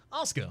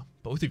 Ask her.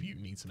 Both of you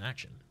need some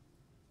action.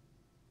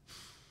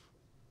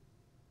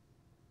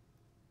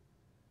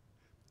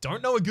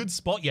 Don't know a good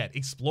spot yet.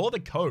 Explore the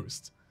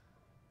coast.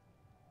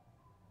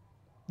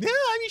 Yeah,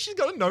 I mean, she's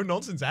got a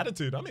no-nonsense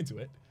attitude. I'm into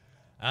it.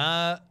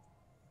 I'm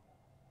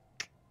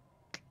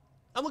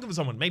looking for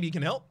someone. Maybe you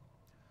can help.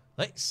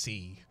 Let's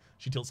see.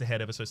 She tilts her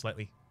head ever so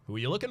slightly. Who are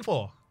you looking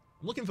for?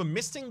 I'm looking for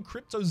missing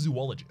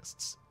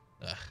cryptozoologists.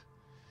 Ugh.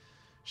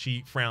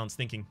 She frowns,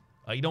 thinking,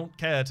 I don't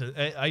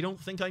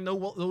think I know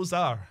what those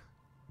are.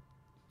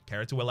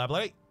 Care to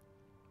elaborate?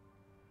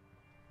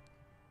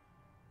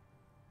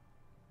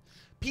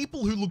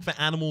 People who look for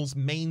animals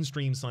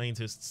mainstream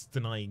scientists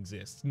deny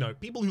exist. No,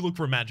 people who look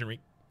for imaginary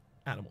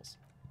animals.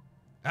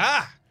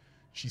 Ah!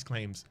 She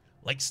claims.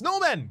 Like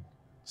snowmen!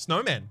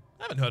 Snowmen?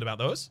 I haven't heard about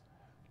those.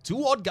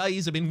 2 odd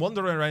guys have been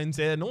wandering around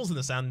here, nose in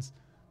the sand,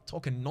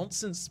 talking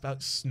nonsense about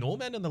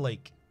snowmen in the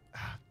lake.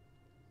 Ah,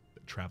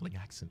 the traveling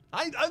accent.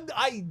 I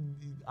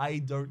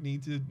don't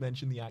need to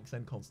mention the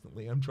accent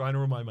constantly. I'm trying to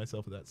remind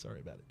myself of that.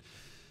 Sorry about it.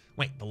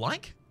 Wait, the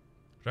like?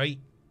 Right.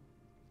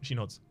 She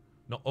nods.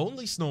 Not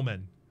only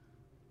snowmen,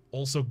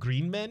 also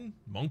green men,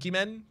 monkey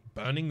men,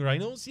 burning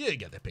rhinos. You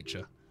get the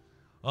picture.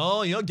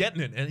 Oh, you're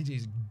getting it, and it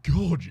is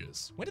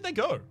gorgeous. Where did they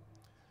go?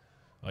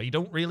 I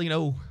don't really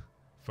know.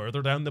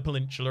 Further down the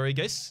peninsula, I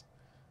guess.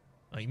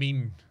 I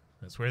mean,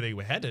 that's where they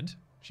were headed.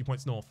 She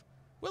points north.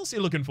 What's he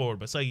looking for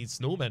besides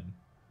snowmen?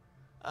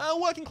 A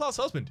working class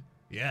husband.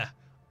 Yeah,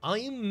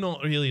 I'm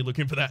not really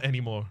looking for that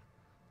anymore.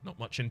 Not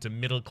much into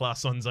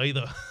middle-class sons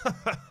either.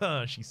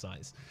 She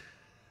sighs.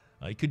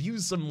 I could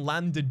use some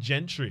landed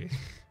gentry.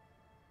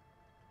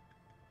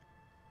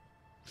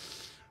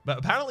 But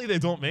apparently they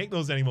don't make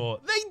those anymore.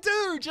 They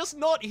do, just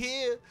not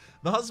here.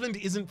 The husband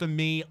isn't for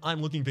me.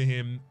 I'm looking for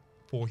him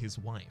for his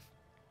wife.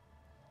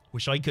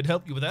 Wish I could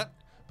help you with that,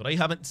 but I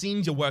haven't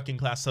seen your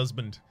working-class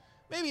husband.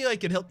 Maybe I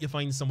could help you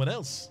find someone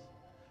else.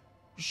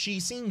 She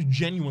seems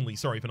genuinely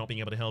sorry for not being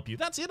able to help you.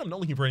 That's it. I'm not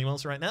looking for anyone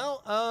else right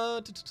now.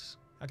 How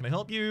can I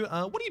help you?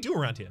 What do you do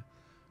around here?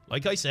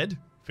 Like I said,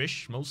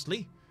 fish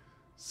mostly.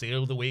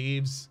 Sail the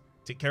waves.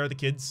 Take care of the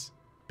kids.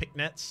 Pick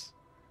nets.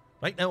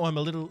 Right now I'm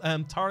a little,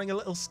 tarring a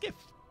little skiff.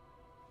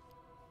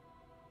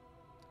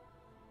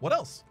 What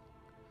else?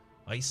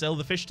 I sell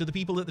the fish to the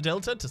people at the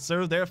Delta to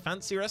serve their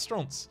fancy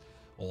restaurants.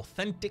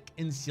 Authentic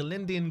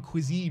Insulindian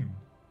cuisine.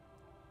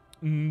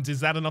 Is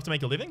that enough to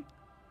make a living?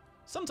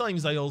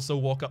 Sometimes I also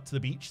walk up to the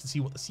beach to see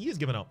what the sea has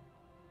given up.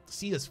 The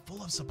sea is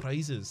full of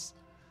surprises.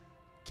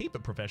 Keep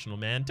it professional,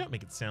 man. Don't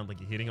make it sound like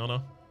you're hitting on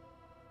her.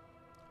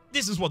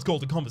 This is what's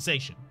called a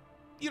conversation.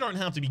 You don't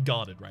have to be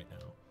guarded right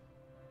now.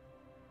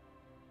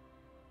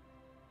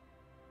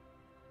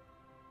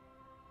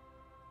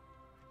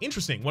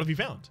 Interesting. What have you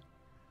found?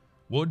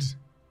 Wood.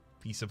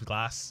 Piece of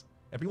glass.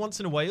 Every once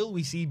in a while,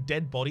 we see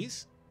dead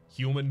bodies.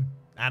 Human,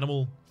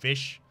 animal,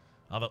 fish,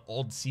 other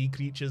odd sea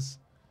creatures.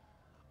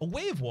 A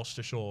wave washed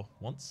ashore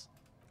once.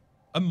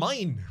 A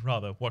mine,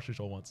 rather, washed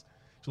ashore once.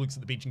 She looks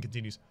at the beach and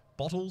continues.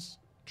 Bottles,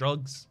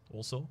 drugs,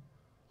 also.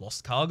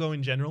 Lost cargo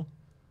in general.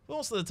 But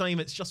most of the time,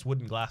 it's just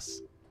wood and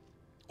glass.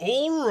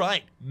 All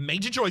right,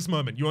 major choice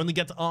moment. You only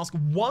get to ask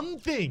one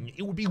thing.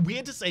 It would be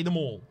weird to say them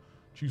all.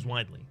 Choose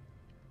widely.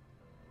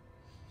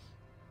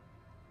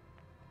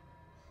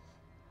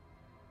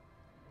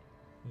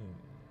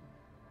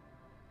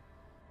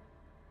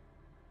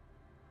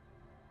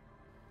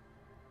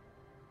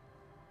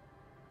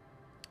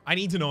 I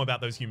need to know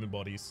about those human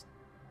bodies.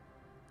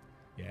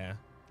 Yeah.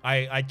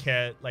 I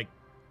care, like,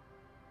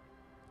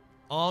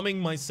 arming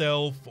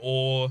myself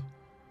or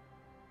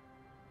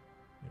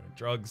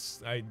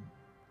drugs.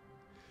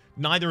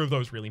 Neither of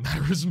those really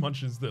matter as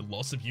much as the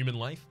loss of human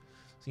life,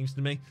 seems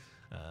to me.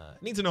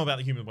 Need to know about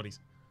the human bodies.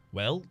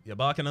 Well, you're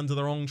barking under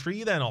the wrong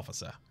tree then,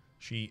 officer.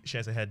 She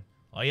shares her head.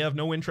 I have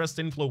no interest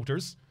in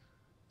floaters.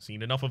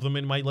 Seen enough of them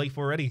in my life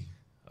already.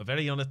 A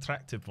very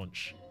unattractive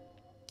bunch.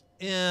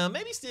 Yeah,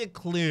 maybe steer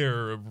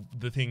clear of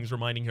the things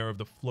reminding her of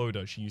the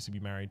floater she used to be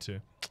married to.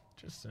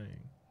 Just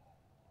saying.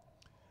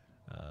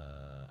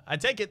 I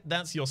take it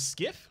that's your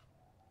skiff?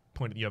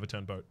 Point at the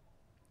overturned boat.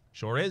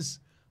 Sure is.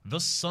 The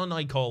Sun,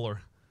 I call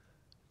her.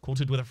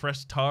 Coated with a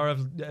fresh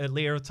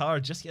layer of tar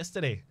just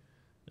yesterday.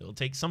 It'll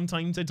take some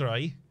time to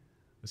dry,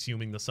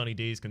 assuming the sunny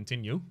days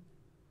continue.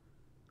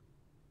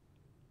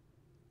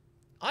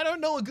 I don't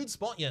know a good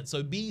spot yet,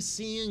 so be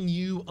seeing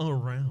you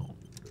around.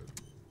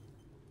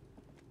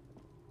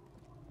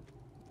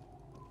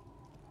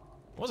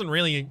 I wasn't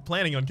really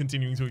planning on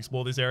continuing to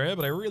explore this area,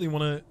 but I really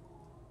want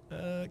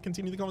to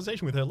continue the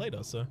conversation with her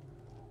later, so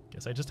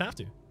guess I just have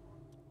to.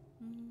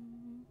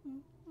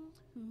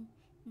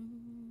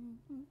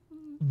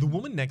 The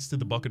woman next to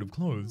the bucket of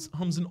clothes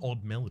hums an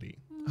odd melody.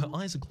 Her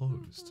eyes are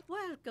closed.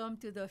 Welcome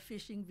to the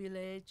fishing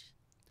village.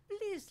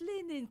 Please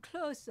lean in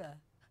closer.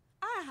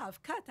 I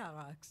have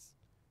cataracts.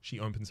 She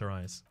opens her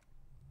eyes.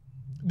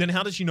 Then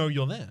how does she know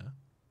you're there?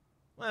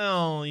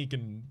 Well, you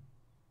can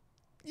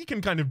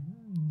kind of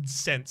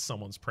sense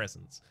someone's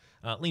presence.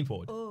 Lean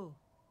forward. Oh,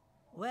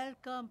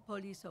 welcome,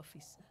 police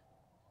officer.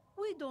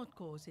 We don't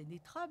cause any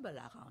trouble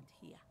around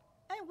here,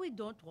 and we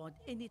don't want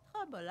any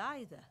trouble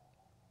either.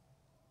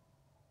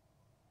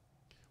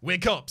 We're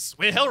cops.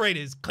 We're hell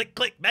raiders. Click,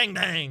 click, bang,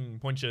 bang.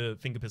 Point your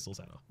finger pistols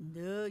at her.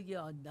 No,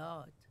 you're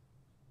not.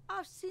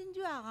 I've seen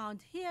you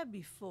around here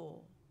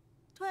before,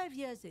 12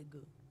 years ago.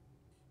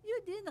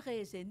 You didn't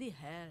raise any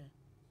hell.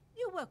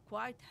 You were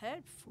quite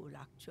helpful,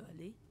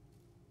 actually.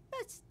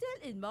 But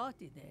still in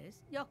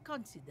Martinez, you're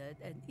considered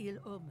an ill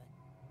omen.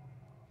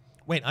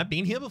 Wait, I've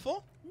been here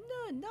before?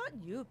 No, not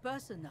you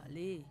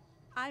personally.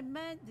 I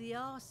meant the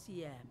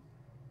RCM.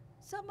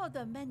 Some of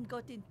the men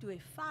got into a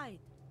fight.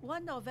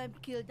 One of them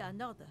killed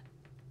another.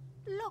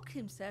 Locked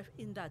himself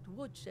in that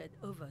woodshed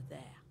over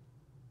there.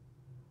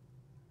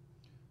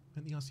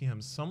 At the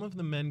RCM, some of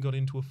the men got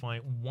into a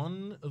fight.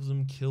 One of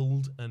them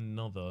killed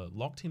another.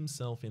 Locked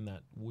himself in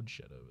that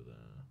woodshed over there.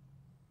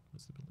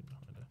 What's the building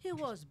behind her? He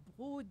was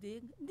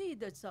brooding,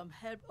 needed some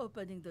help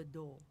opening the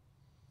door.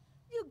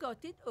 You got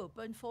it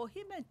open for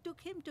him and took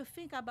him to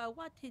think about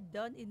what he'd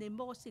done in a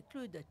more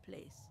secluded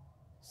place.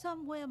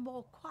 Somewhere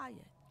more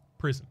quiet.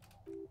 Prison.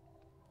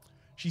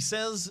 She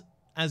says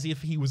as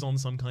if he was on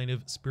some kind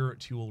of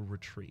spiritual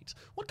retreat.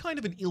 What kind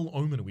of an ill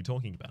omen are we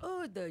talking about?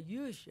 Oh, the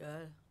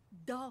usual.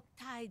 Dark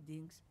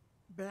tidings.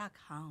 Black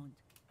hound.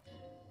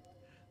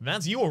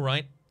 That's you, all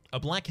right. A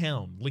black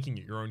hound licking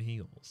at your own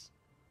heels.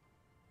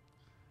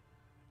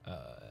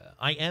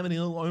 I am an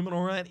ill omen,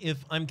 all right.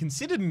 If I'm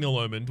considered an ill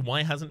omen,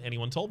 why hasn't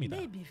anyone told me that?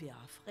 Maybe we are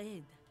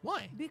afraid.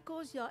 Why?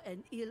 Because you're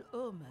an ill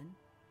omen.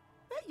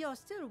 But you're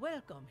still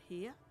welcome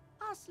here,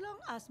 as long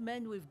as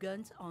men with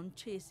guns aren't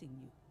chasing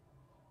you.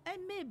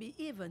 And maybe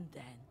even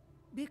then,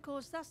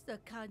 because that's the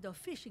kind of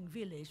fishing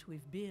village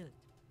we've built.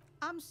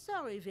 I'm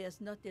sorry there's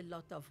not a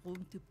lot of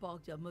room to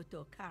park your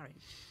motor carriage,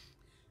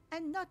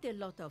 and not a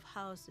lot of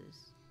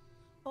houses,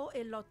 or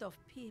a lot of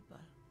people.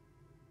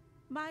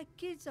 My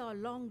kids are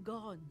long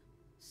gone,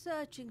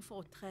 searching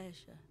for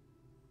treasure.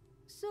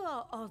 So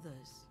are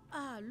others.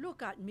 Ah,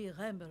 look at me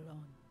ramble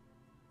on.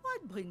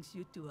 What brings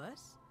you to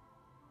us?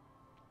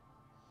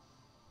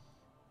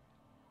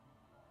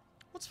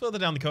 What's further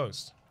down the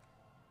coast?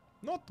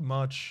 Not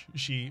much,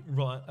 she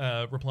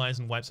replies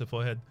and wipes her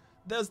forehead.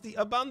 There's the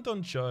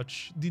abandoned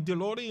church, the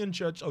DeLorean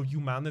Church of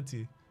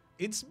Humanity.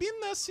 It's been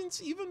there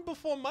since even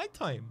before my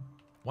time.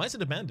 Why is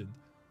it abandoned?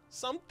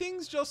 Some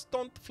things just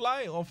don't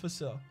fly,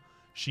 officer.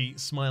 She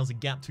smiles a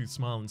gap-toothed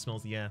smile and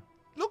smells the air.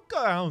 Look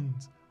around.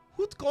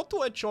 Who'd go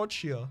to a church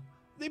here?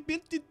 They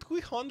built it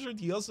 300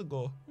 years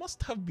ago.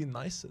 Must have been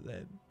nicer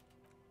then.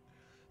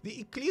 The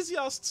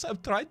ecclesiasts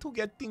have tried to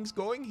get things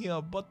going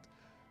here, but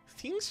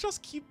things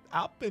just keep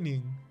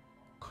happening.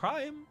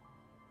 Crime,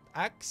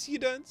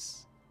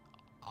 accidents,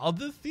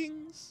 other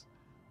things.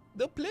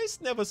 The place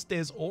never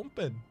stays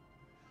open.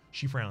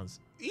 She frowns.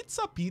 It's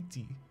a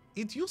pity.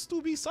 It used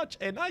to be such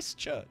a nice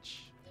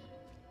church.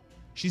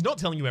 She's not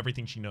telling you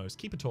everything she knows.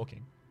 Keep her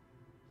talking.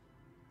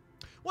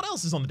 What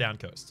else is on the down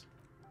coast?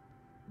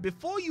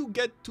 Before you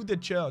get to the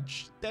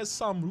church, there's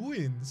some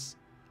ruins.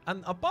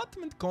 An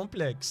apartment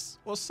complex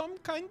or some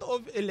kind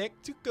of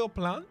electrical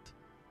plant.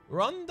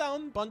 Run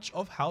down bunch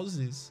of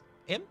houses.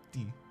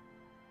 Empty.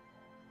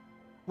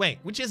 Wait,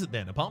 which is it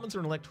then? Apartments or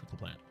an electrical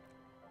plant?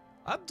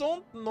 I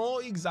don't know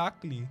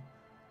exactly.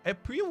 A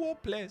pre-war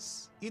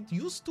place. It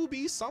used to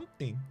be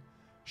something.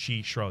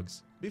 She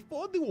shrugs.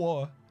 Before the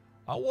war.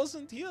 I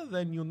wasn't here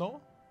then, you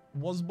know.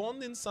 Was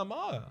born in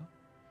Samara.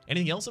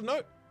 Anything else of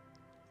note?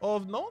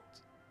 Of note?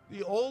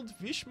 The old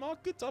fish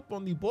market up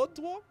on the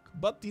boardwalk,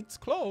 but it's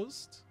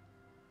closed.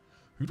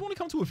 Who'd want to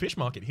come to a fish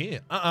market here?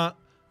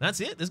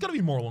 That's it? There's got to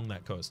be more along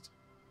that coast.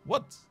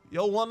 What?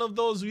 You're one of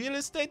those real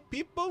estate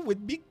people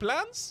with big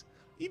plans?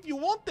 If you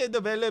want a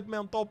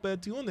development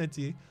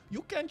opportunity,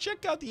 you can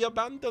check out the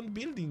abandoned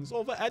buildings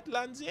over at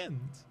Land's End.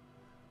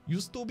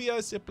 Used to be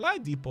a supply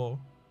depot,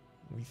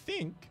 we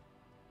think.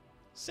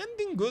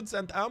 Sending goods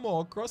and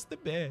ammo across the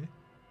bay.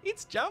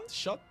 It's jammed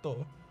shut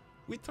though.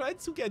 We tried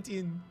to get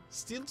in,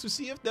 still to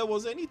see if there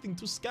was anything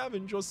to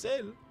scavenge or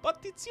sell, but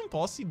it's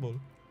impossible.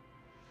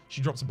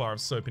 She drops a bar of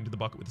soap into the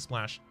bucket with a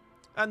splash.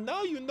 And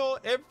now you know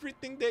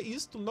everything there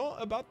is to know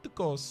about the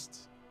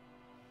coast.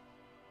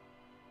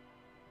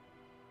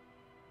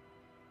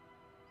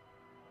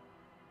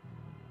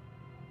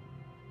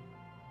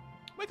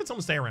 Why could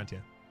someone stay around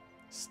here?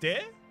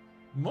 Stay?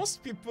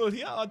 Most people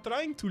here are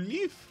trying to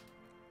leave.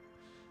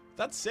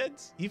 That said,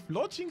 if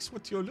lodging's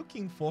what you're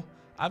looking for,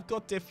 I've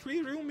got a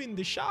free room in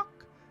the shack.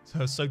 So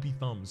her soapy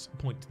thumbs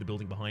point to the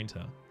building behind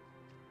her.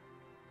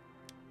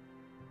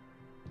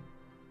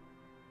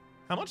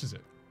 How much is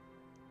it?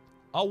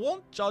 I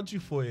won't charge you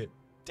for it.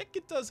 Take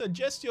it as a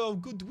gesture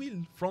of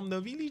goodwill from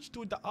the village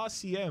to the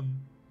RCM.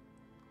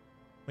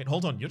 Wait,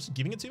 hold on. You're just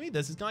giving it to me?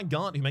 There's this guy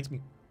Gant who makes me...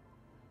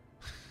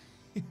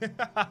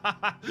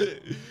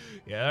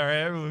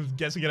 Yeah, alright.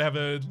 Guess we're gonna have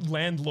a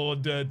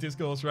landlord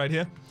discourse right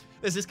here.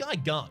 There's this guy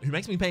Gant who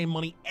makes me pay him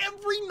money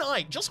every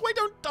night just so I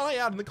don't die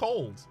out in the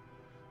cold.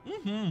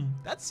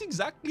 That's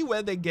exactly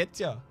where they get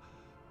ya.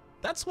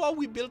 That's why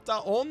we built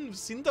our own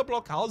cinder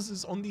block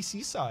houses on the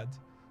seaside.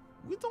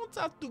 We don't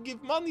have to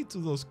give money to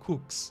those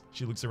cooks.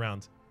 She looks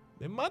around.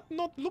 They might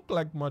not look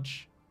like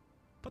much,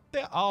 but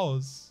they're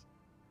ours.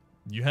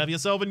 You have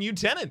yourself a new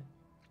tenant.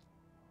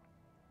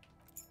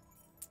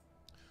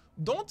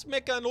 Don't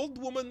make an old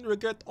woman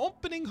regret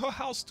opening her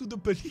house to the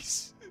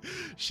police.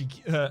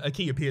 A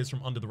key appears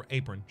from under the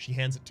apron. She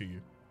hands it to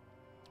you.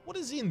 What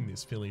is in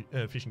this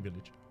fishing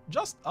village?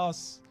 Just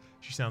us.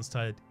 She sounds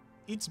tired.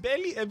 It's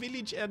barely a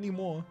village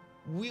anymore.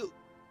 We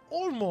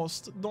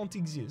almost don't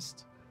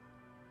exist.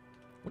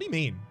 What do you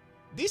mean?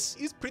 This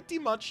is pretty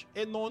much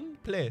a known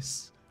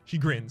place. She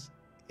grins.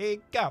 A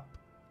gap.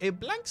 A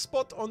blank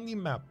spot on the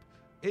map.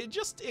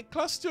 Just a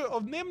cluster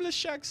of nameless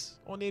shacks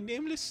on a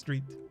nameless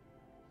street.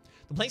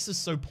 The place is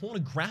so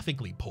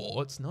pornographically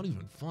poor, it's not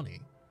even funny.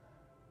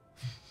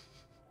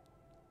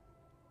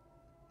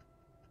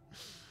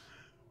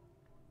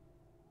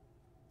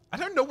 I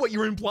don't know what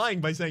you're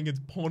implying by saying it's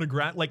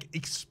like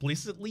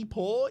explicitly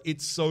poor.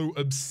 It's so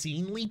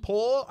obscenely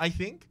poor, I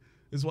think,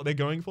 is what they're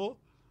going for.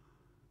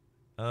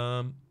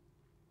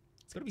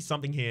 It's gotta be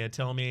something here.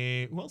 Tell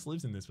me, who else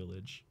lives in this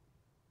village?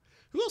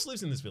 Who else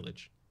lives in this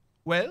village?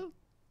 Well,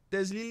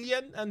 there's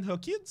Lilienne and her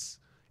kids.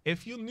 A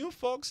few new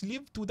folks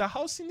live to the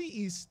house in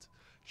the east.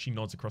 She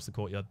nods across the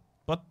courtyard.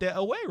 But they're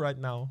away right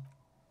now.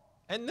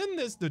 And then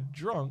there's the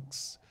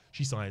drunks.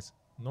 She sighs.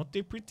 Not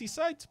a pretty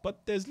sight,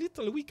 but there's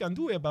little we can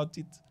do about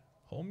it.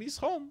 Home is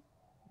home,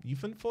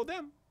 even for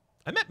them.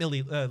 I met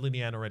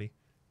Lilienne already.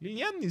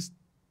 Lilienne is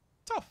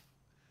tough.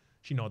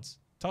 She nods.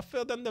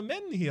 Tougher than the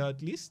men here,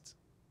 at least.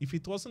 If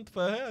it wasn't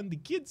for her and the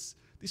kids,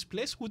 this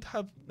place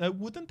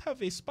wouldn't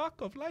have a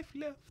spark of life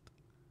left.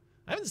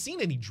 I haven't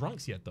seen any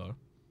drunks yet, though.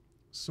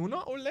 Sooner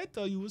or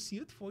later, you will see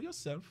it for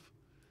yourself.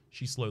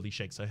 She slowly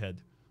shakes her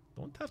head.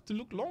 Don't have to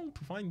look long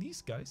to find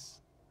these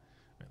guys.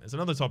 There's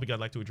another topic I'd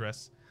like to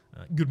address.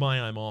 Goodbye,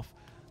 I'm off.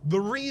 The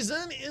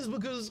reason is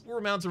because we're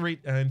about to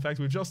reach... in fact,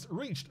 we've just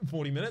reached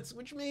 40 minutes,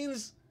 which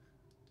means...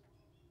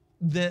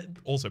 that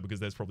also because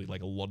there's probably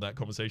like a lot of that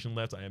conversation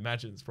left. I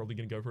imagine it's probably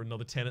going to go for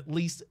another 10 at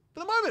least.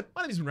 For the moment,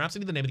 my name has been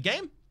Rhapsody. The name of the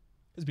game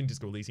has been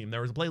Disco Elysium.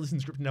 There is a playlist in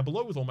the description down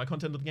below with all my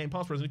content of the game,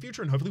 past, present, and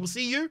future, and hopefully we'll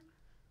see you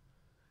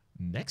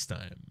next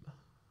time.